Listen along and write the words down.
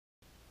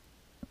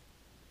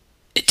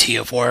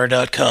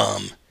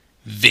TFWire.com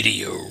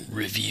Video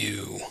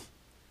Review.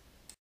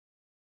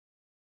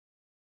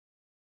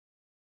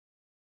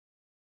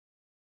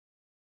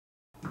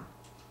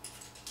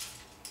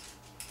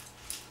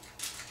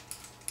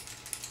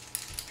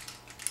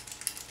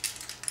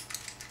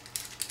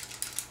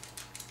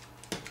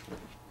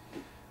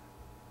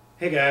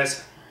 Hey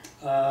guys,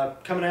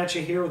 coming at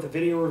you here with a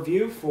video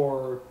review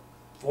for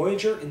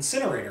Voyager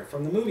Incinerator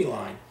from the movie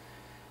line.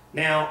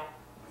 Now,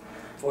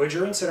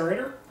 Voyager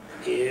Incinerator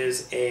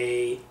is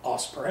a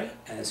Osprey,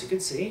 as you can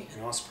see.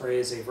 An Osprey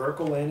is a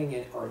vertical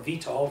landing, or a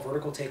VTOL,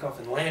 vertical takeoff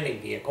and landing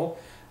vehicle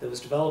that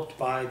was developed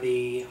by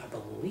I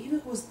believe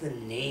it was the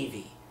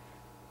Navy.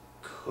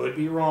 Could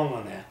be wrong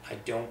on that. I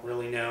don't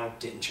really know.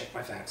 Didn't check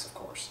my facts, of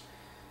course.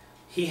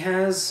 He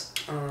has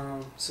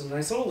some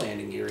nice little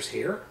landing gears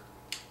here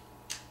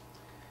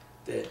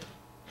that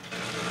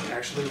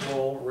actually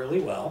roll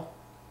really well.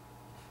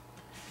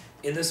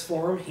 In this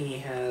form, he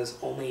has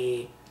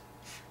only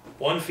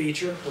one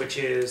feature, which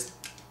is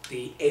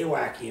the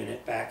AWAC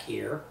unit back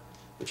here,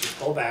 which you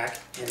pull back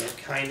and it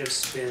kind of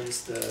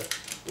spins the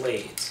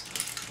blades.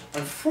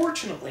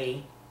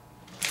 Unfortunately,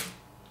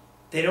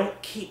 they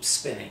don't keep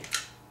spinning.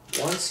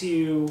 Once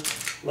you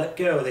let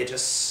go, they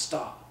just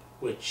stop,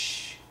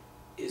 which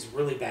is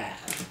really bad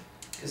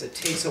because it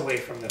takes away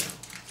from the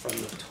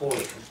toy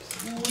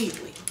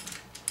completely.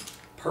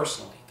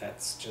 Personally,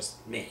 that's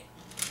just me.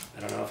 I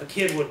don't know if a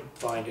kid would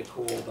find it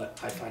cool, but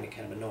I find it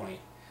kind of annoying.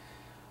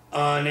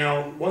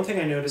 Now, one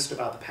thing I noticed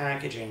about the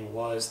packaging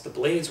was the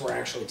blades were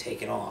actually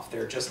taken off.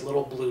 They're just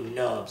little blue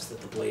nubs that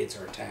the blades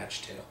are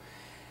attached to.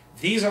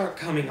 These aren't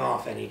coming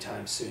off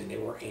anytime soon. They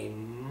were a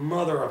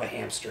mother of a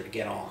hamster to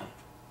get on.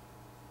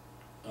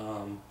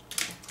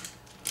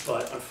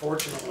 But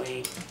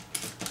unfortunately,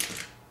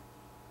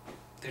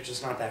 they're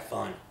just not that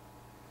fun.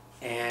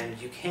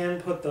 And you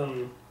can put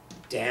them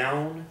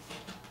down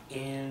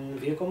in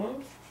vehicle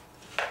mode.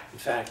 In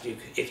fact,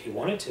 if you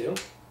wanted to,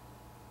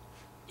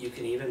 you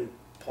can even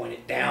point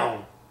it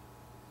down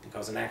and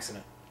cause an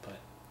accident. But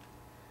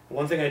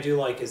one thing I do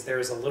like is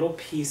there's a little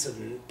piece of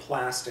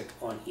plastic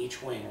on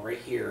each wing right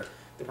here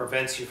that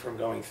prevents you from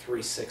going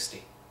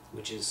 360,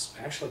 which is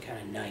actually kind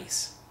of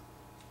nice.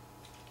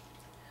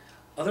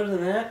 Other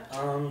than that,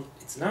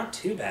 it's not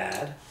too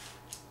bad.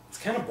 It's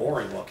kind of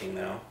boring looking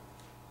though.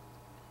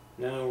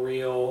 No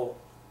real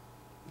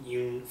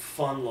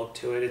fun look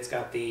to it. It's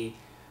got the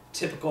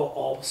typical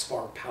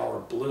all-spark power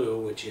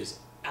blue, which is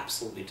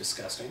absolutely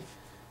disgusting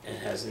and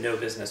has no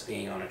business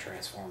being on a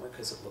transformer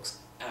because it looks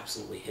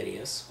absolutely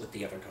hideous with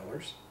the other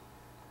colors.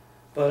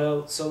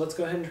 But so let's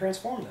go ahead and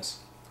transform this.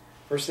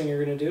 First thing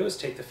you're going to do is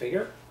take the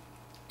figure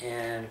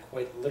and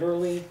quite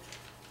literally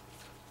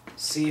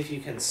see if you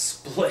can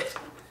split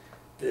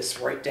this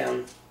right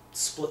down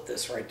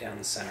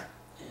the center.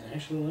 And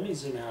actually, let me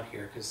zoom out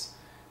here because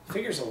the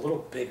figure's a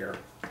little bigger.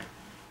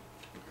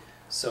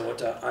 So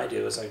what I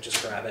do is I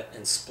just grab it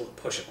and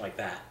push it like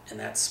that, and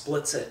that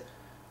splits it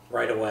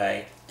right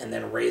away and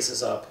then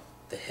raises up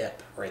the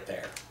hip right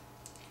there.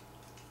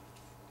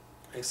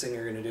 Next thing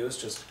you're going to do is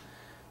just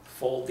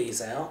fold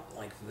these out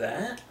like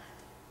that,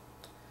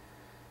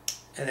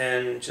 and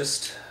then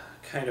just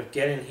kind of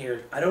get in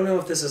here. I don't know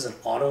if this is an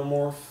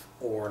automorph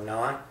or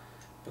not,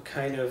 but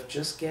kind of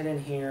just get in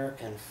here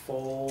and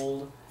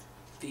fold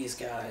these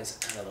guys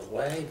out of the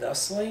way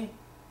thusly.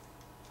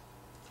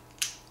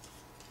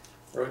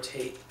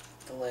 Rotate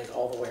the leg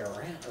all the way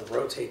around, or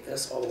rotate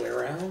this all the way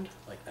around,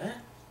 like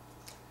that.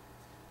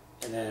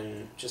 And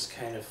then just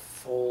kind of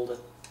fold it.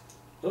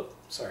 Oops,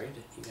 sorry,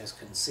 you guys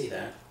couldn't see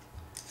that.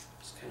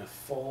 Just kind of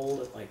fold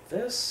it like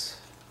this.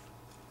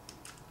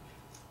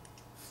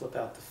 Flip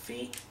out the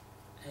feet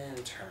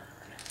and turn.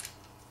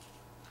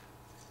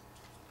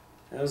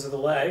 Those are the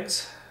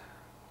legs.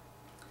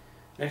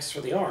 Next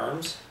for the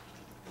arms,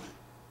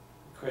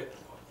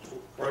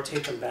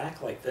 rotate them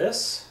back like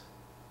this.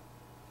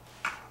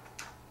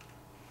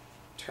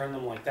 Turn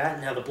them like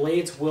that. Now the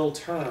blades will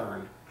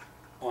turn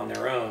on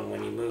their own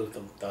when you move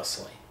them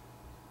thusly.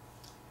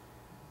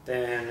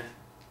 Then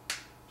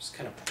just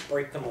kind of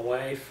break them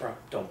away from,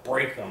 don't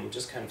break them,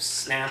 just kind of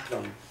snap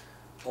them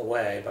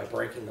away by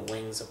breaking the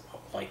wings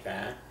up like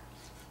that.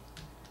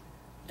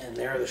 And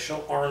there are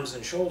the arms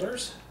and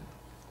shoulders,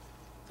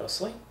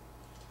 thusly.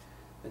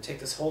 Then take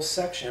this whole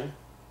section,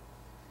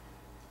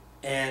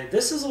 and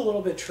this is a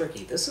little bit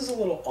tricky. This is a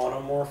little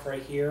automorph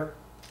right here.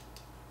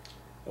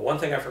 But one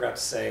thing I forgot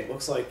to say, it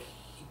looks like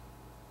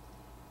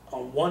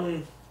on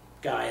one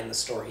guy in the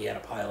store he had a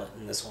pilot,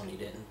 and this one he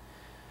didn't.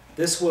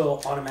 This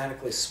will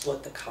automatically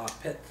split the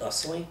cockpit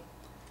thusly,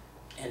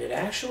 and it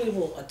actually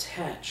will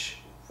attach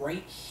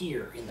right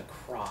here in the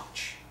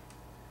crotch.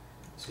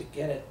 So you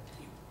get it,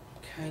 you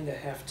kind of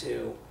have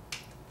to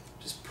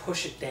just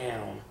push it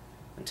down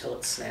until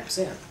it snaps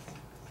in.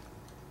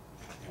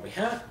 There we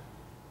have it.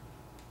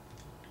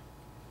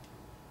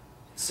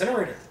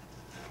 Incinerator.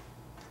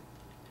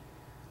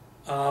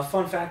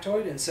 Fun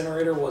factoid,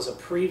 Incinerator was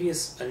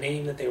a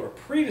name that they were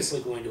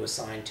previously going to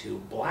assign to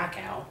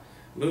Blackout,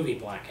 movie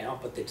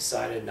Blackout, but they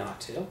decided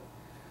not to.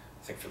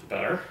 I think for the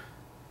better.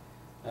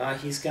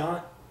 He's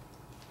got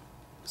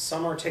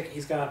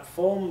he's got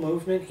full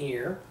movement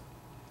here,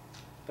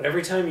 but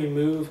every time you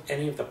move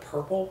any of the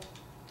purple,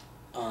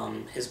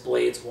 his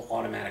blades will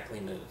automatically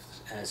move,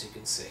 as you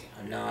can see.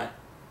 I'm not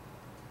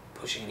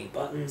pushing any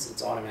buttons,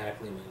 it's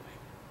automatically moving.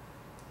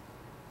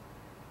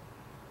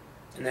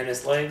 And then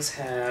his legs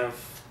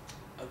have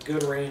a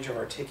good range of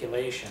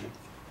articulation.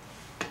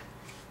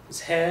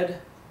 His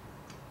head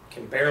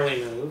can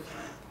barely move.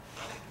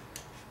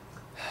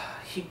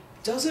 He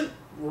doesn't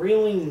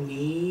really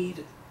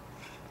need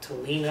to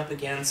lean up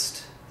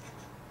against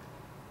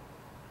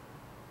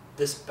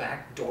this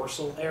back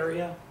dorsal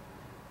area.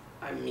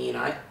 I mean,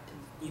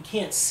 you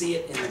can't see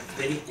it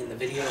in the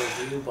video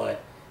review,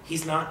 but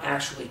he's not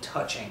actually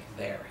touching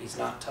there. He's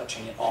not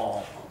touching at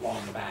all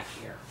along the back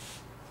here,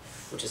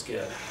 which is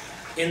good.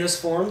 In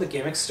this form, the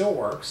gimmick still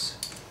works,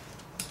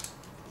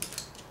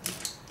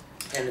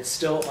 and it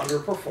still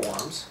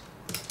underperforms,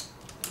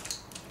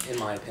 in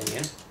my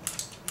opinion.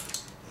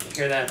 You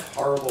hear that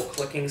horrible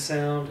clicking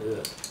sound?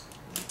 Ugh.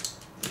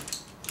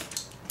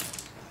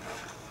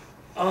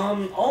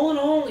 All in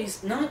all,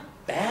 he's not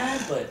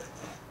bad, but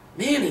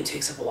man, he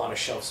takes up a lot of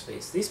shelf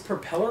space. These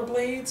propeller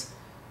blades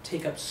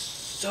take up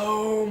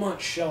so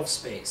much shelf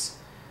space.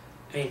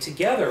 I mean,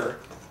 together,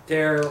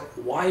 they're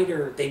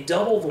wider, they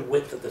double the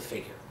width of the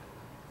figure.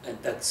 And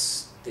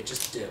they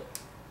just do,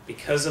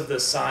 because of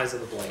the size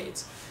of the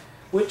blades,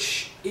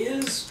 which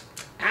is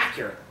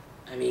accurate.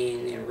 I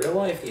mean, in real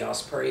life, the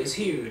Osprey is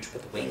huge,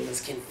 but the wings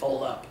can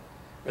fold up,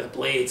 or the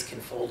blades can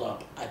fold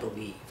up, I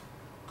believe.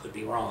 Could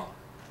be wrong.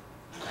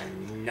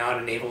 I'm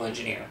not a naval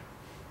engineer.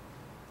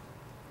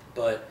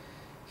 But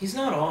he's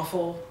not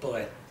awful,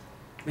 but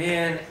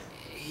man,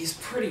 he's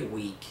pretty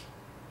weak.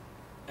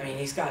 I mean,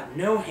 he's got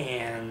no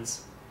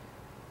hands.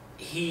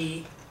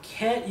 You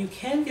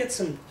can get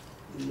some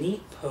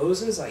neat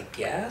poses, I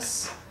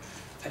guess.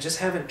 I just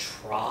haven't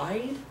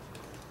tried.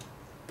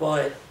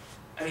 But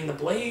I mean, the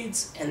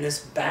blades and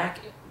this back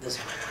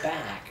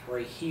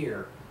right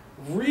here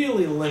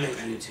really limit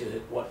you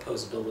to what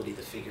posability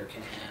the figure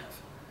can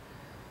have.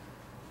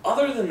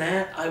 Other than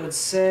that, I would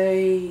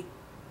say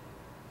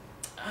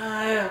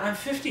I'm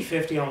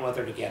 50-50 on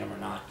whether to get him or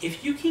not.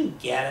 If you can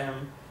get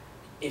him,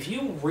 if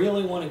you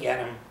really want to get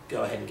him,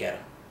 go ahead and get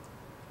him.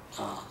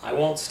 I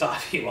won't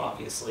stop you,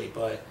 obviously,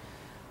 but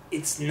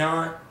it's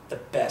not the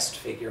best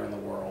figure in the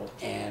world,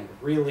 and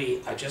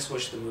really, I just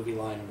wish the movie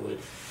line would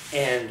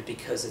end,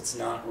 because it's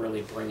not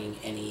really bringing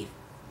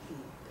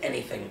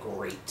anything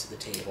great to the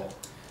table.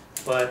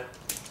 But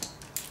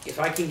if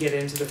I can get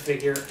into the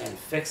figure and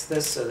fix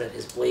this so that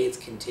his blades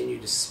continue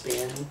to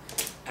spin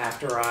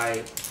after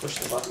I push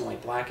the button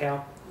like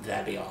blackout,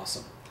 that'd be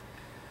awesome.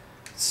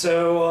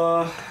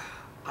 So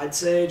I'd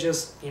say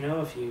just,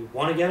 if you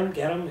want to get him,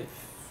 get him. If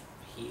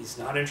he's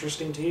not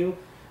interesting to you,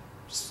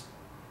 just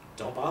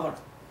don't bother.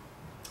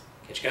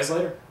 Catch you guys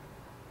later.